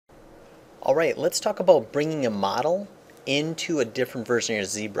All right, let's talk about bringing a model into a different version of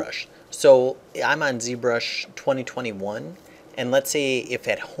ZBrush. So I'm on ZBrush 2021, and let's say if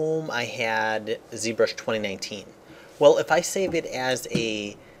at home I had ZBrush 2019. Well, if I save it as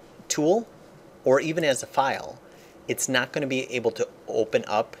a tool or even as a file, it's not going to be able to open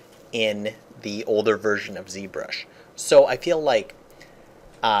up in the older version of ZBrush. So I feel like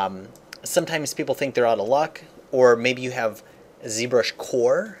sometimes people think they're out of luck, or maybe you have ZBrush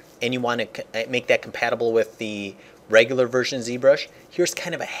Core and you want to make that compatible with the regular version of ZBrush. Here's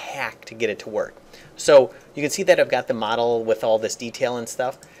kind of a hack to get it to work. So you can see that I've got the model with all this detail and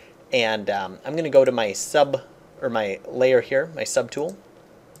stuff, and I'm going to go to my my layer here, my sub tool.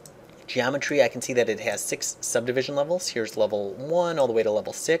 Geometry, I can see that it has 6 subdivision levels. Here's level 1 all the way to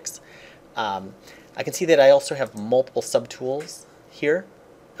level 6. I can see that I also have multiple subtools here.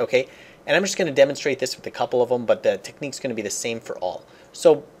 Okay, and I'm just going to demonstrate this with a couple of them, but the technique's going to be the same for all.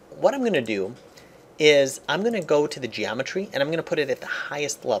 So what I'm going to do is I'm going to go to the geometry and I'm going to put it at the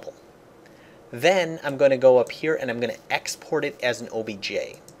highest level. Then I'm going to go up here and I'm going to export it as an OBJ.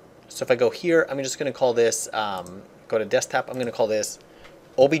 So if I go here, I'm just going to call this, go to desktop, I'm going to call this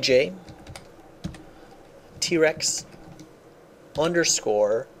OBJ T-Rex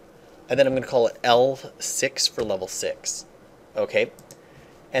underscore, and then I'm going to call it L6 for level 6. Okay,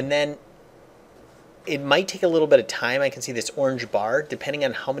 and then it might take a little bit of time. I can see this orange bar depending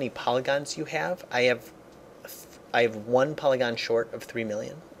on how many polygons you have. I have 1 polygon short of 3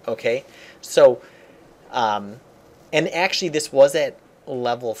 million. Okay, so and actually this was at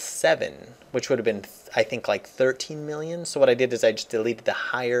level 7, which would have been I think like 13 million. So what I did is I just deleted the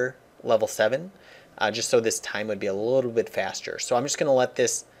higher level 7 just so this time would be a little bit faster. So I'm just going to let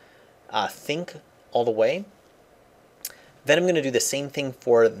this think all the way. Then I'm going to do the same thing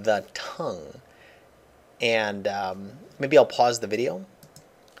for the tongue. And maybe I'll pause the video.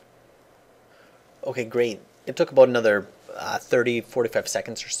 Okay, great. It took about another 30-45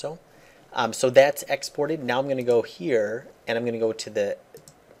 seconds or so. So that's exported. Now I'm going to go here and I'm going to go to the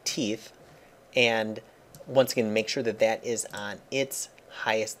teeth, and once again make sure that that is on its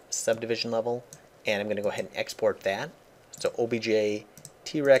highest subdivision level, and I'm going to go ahead and export that. So OBJ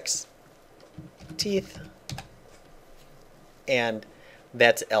T-Rex teeth, and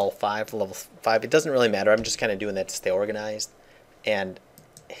that's L5, level 5. It doesn't really matter. I'm just kind of doing that to stay organized, and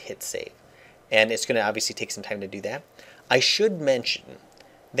hit save. And it's going to obviously take some time to do that. I should mention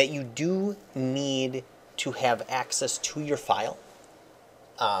that you do need to have access to your file.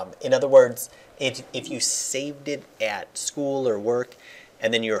 In other words, if you saved it at school or work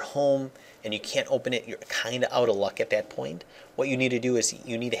and then you're home and you can't open it, you're kind of out of luck at that point. What you need to do is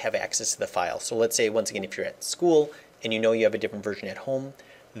you need to have access to the file. So let's say, once again, if you're at school and you know you have a different version at home,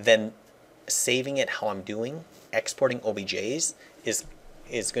 then saving it how I'm doing, exporting OBJs,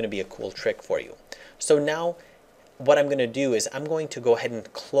 is going to be a cool trick for you. So now what I'm going to do is I'm going to go ahead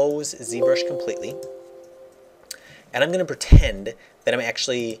and close ZBrush completely, and I'm going to pretend that I'm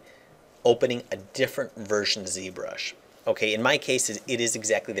actually opening a different version of ZBrush. Okay, in my case, it is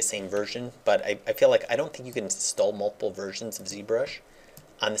exactly the same version, but I feel like I don't think you can install multiple versions of ZBrush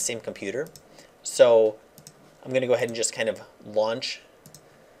on the same computer. So I'm going to go ahead and just kind of launch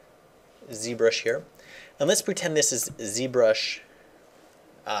ZBrush here. And let's pretend this is ZBrush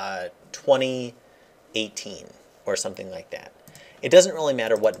 2018 or something like that. It doesn't really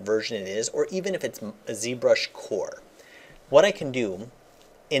matter what version it is, or even if it's a ZBrush Core. What I can do,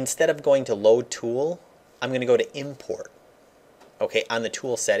 instead of going to Load Tool, I'm going to go to Import, okay, on the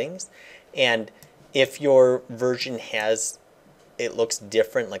tool settings. And if your version it looks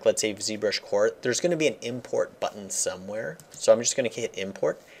different, like let's say ZBrush Core, there's going to be an Import button somewhere. So I'm just going to hit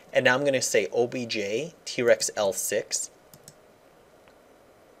Import, and now I'm going to say OBJ T-Rex L6.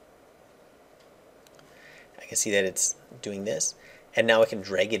 I can see that it's doing this, and now I can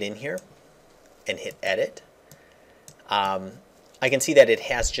drag it in here and hit Edit. I can see that it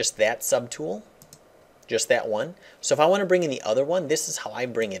has just that subtool, just that one. So if I want to bring in the other one, this is how I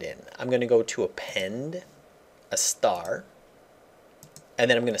bring it in. I'm going to go to Append a star, and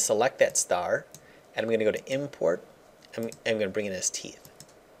then I'm going to select that star, and I'm going to go to Import, and I'm going to bring in his teeth.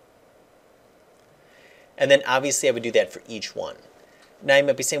 And then obviously I would do that for each one. Now you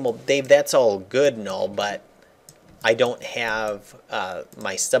might be saying, well, Dave, that's all good and all, but I don't have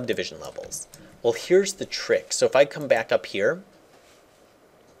my subdivision levels. Well, here's the trick. So if I come back up here,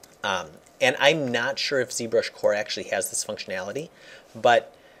 and I'm not sure if ZBrush Core actually has this functionality,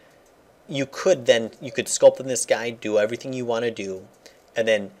 but you could sculpt in this guy, do everything you want to do, and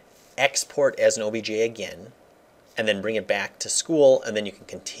then export as an OBJ again, and then bring it back to school, and then you can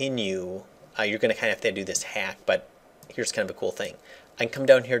continue. You're going to kind of have to do this hack, but here's kind of a cool thing. I can come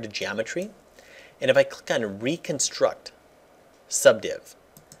down here to Geometry, and if I click on Reconstruct Subdiv,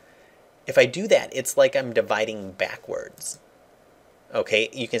 if I do that, it's like I'm dividing backwards. Okay,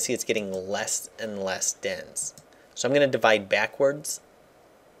 you can see it's getting less and less dense. So I'm going to divide backwards.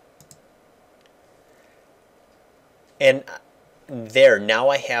 And there, now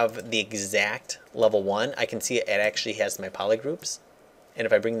I have the exact level 1. I can see it actually has my polygroups. And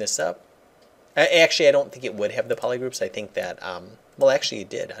if I bring this up, actually I don't think it would have the polygroups. I think that, well actually it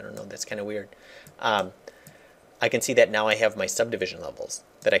did. I don't know, that's kind of weird. I can see that now I have my subdivision levels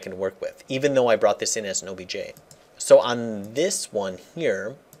that I can work with, even though I brought this in as an OBJ. So on this one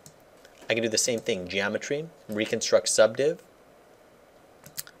here, I can do the same thing. Geometry, Reconstruct Subdiv.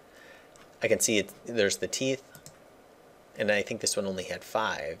 I can see it, there's the teeth, and I think this one only had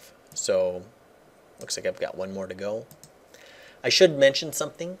 5. So looks like I've got one more to go. I should mention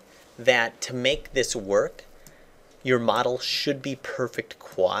something, that to make this work, your model should be perfect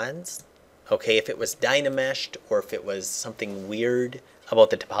quads. Okay, if it was dynameshed, or if it was something weird about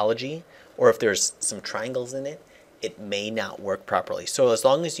the topology, or if there's some triangles in it, it may not work properly. So as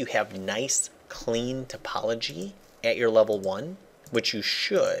long as you have nice, clean topology at your level 1, which you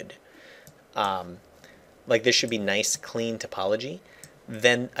should, like this should be nice, clean topology,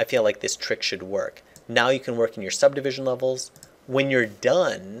 then I feel like this trick should work. Now you can work in your subdivision levels. When you're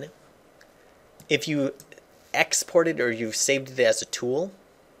done, if you exported or you saved it as a tool,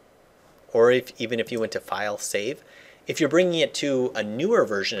 or even if you went to File, Save, if you're bringing it to a newer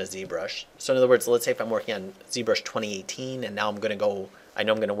version of ZBrush, so in other words, let's say if I'm working on ZBrush 2018 and now I'm going to go, I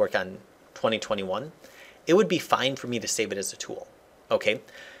know I'm going to work on 2021, it would be fine for me to save it as a tool. Okay.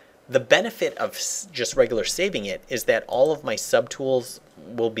 The benefit of just regular saving it is that all of my subtools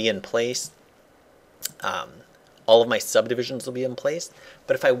will be in place. All of my subdivisions will be in place.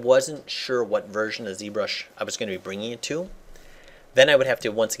 But if I wasn't sure what version of ZBrush I was going to be bringing it to, then I would have to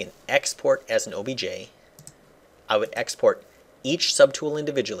once again export as an OBJ. I would export each subtool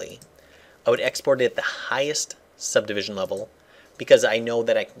individually. I would export it at the highest subdivision level, because I know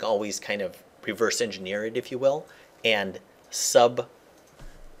that I can always kind of reverse engineer it, if you will, and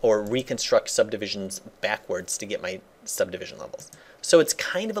reconstruct subdivisions backwards to get my subdivision levels. So it's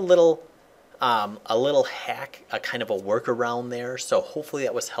kind of a little hack, a kind of a workaround there. So hopefully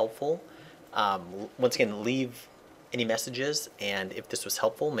that was helpful. Once again, leave any messages, and if this was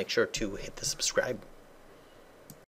helpful, make sure to hit the subscribe